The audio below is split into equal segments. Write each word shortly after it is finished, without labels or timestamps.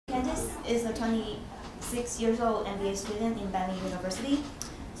Smith is a 26 years old MBA student in Bentley University.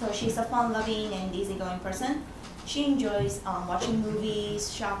 So she's a fun-loving and easygoing person. She enjoys watching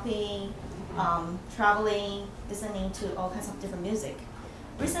movies, shopping, traveling, listening to all kinds of different music.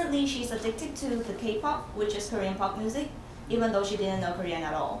 Recently, she's addicted to the K-pop, which is Korean pop music, even though she didn't know Korean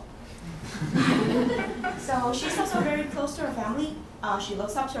at all. So she's also very close to her family. She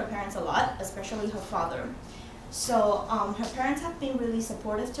looks up to her parents a lot, especially her father. So her parents have been really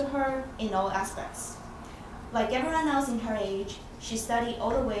supportive to her in all aspects. Like everyone else in her age, she studied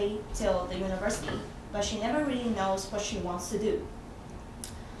all the way till the university, but she never really knows what she wants to do.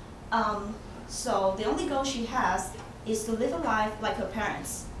 So the only goal she has is to live a life like her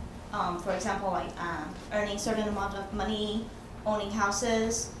parents. For example, like earning certain amount of money, owning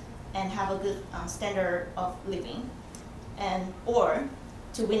houses, and have a good standard of living, or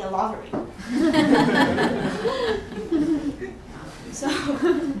to win a lottery. So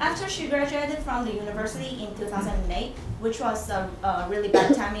after she graduated from the university in 2008, which was a really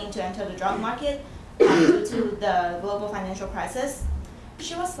bad timing to enter the job market due to the global financial crisis,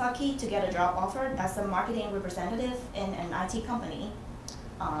 she was lucky to get a job offer as a marketing representative in an IT company,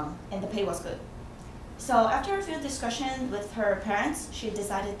 and the pay was good. So after a few discussions with her parents, she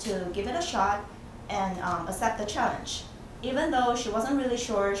decided to give it a shot and accept the challenge, even though she wasn't really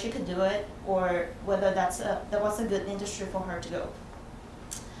sure she could do it or whether that was a good industry for her to go.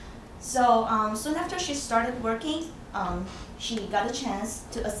 So soon after she started working, she got a chance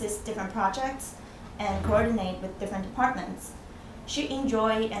to assist different projects and coordinate with different departments. She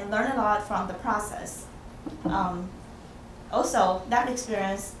enjoyed and learned a lot from the process. Also, that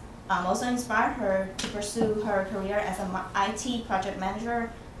experience also inspired her to pursue her career as an IT project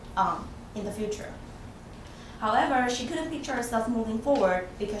manager in the future. However, she couldn't picture herself moving forward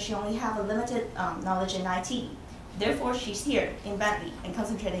because she only had a limited knowledge in IT. Therefore, she's here in Bentley and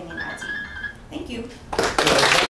concentrating in IT. Thank you.